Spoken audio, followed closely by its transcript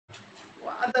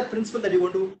Another principle that you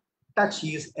want to touch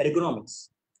is ergonomics.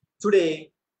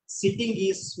 Today, sitting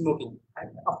is smoking.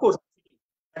 And of course,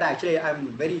 but actually,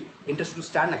 I'm very interested to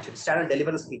stand and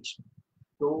deliver the speech.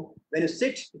 So when you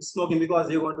sit, it's smoking because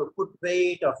you want to put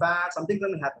weight or fat, something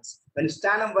happens. When you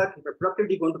stand and work, your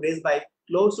productivity is going to raise by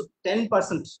close to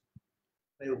 10%.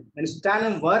 When you stand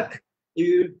and work,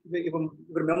 your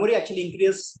memory actually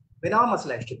increases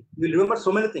enormously. Actually, you will remember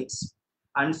so many things,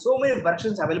 and so many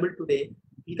versions available today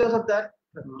because of that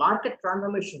market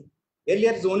transformation.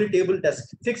 Earlier, it's only table,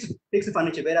 desk, fixed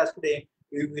furniture, whereas today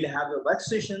you will have your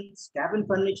workstations, cabin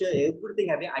furniture, everything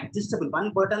having adjustable.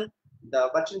 One button, the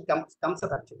version comes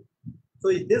up actually. So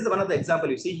this is one of the example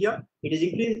you see here. It is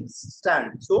increased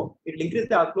stand, so it will increase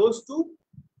the close to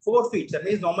 4 feet. That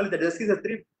means normally the desk is a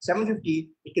 750.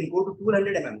 It can go to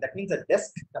 200 mm. That means the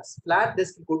desk, the flat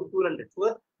desk, can go to 200.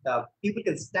 So people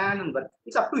can stand and work.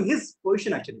 It's up to his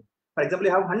position actually. For example,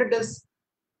 you have 100 desks,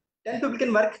 10 people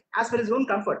can work as per his own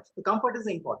comfort. The comfort is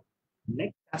important.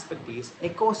 Next aspect is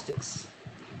acoustics.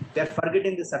 They are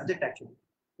forgetting the subject actually.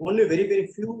 Only very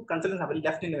few consultants have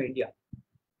left in India.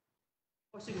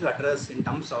 Acoustics is addressed in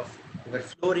terms of your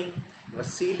flooring, your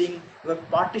ceiling, your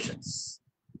partitions.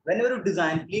 Whenever you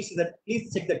design, please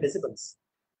check the decibels.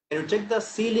 When you check the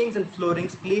ceilings and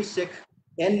floorings, please check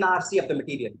NRC of the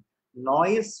material,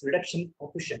 noise reduction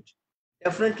coefficient.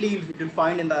 Definitely you will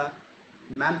find in the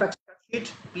manufacturer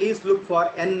sheet, please look for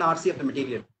NRC of the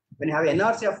material. When you have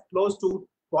NRC of close to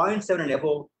 0.7 and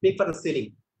above, pick for the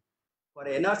ceiling. For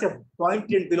NRC of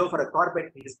 0.3 and below for a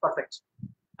carpet, it is perfect.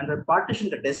 And the partition,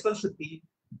 the decibels should be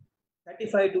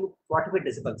 35 to 45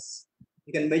 decibels.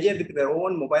 You can measure with your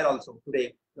own mobile also.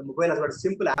 Today, the mobile has got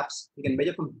simple apps. You can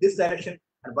measure from this direction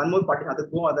and one more partition,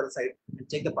 go other side and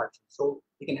check the partition. So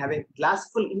you can have a glass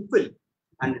full infill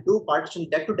and do partition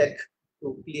deck to deck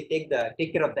to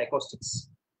take care of the acoustics.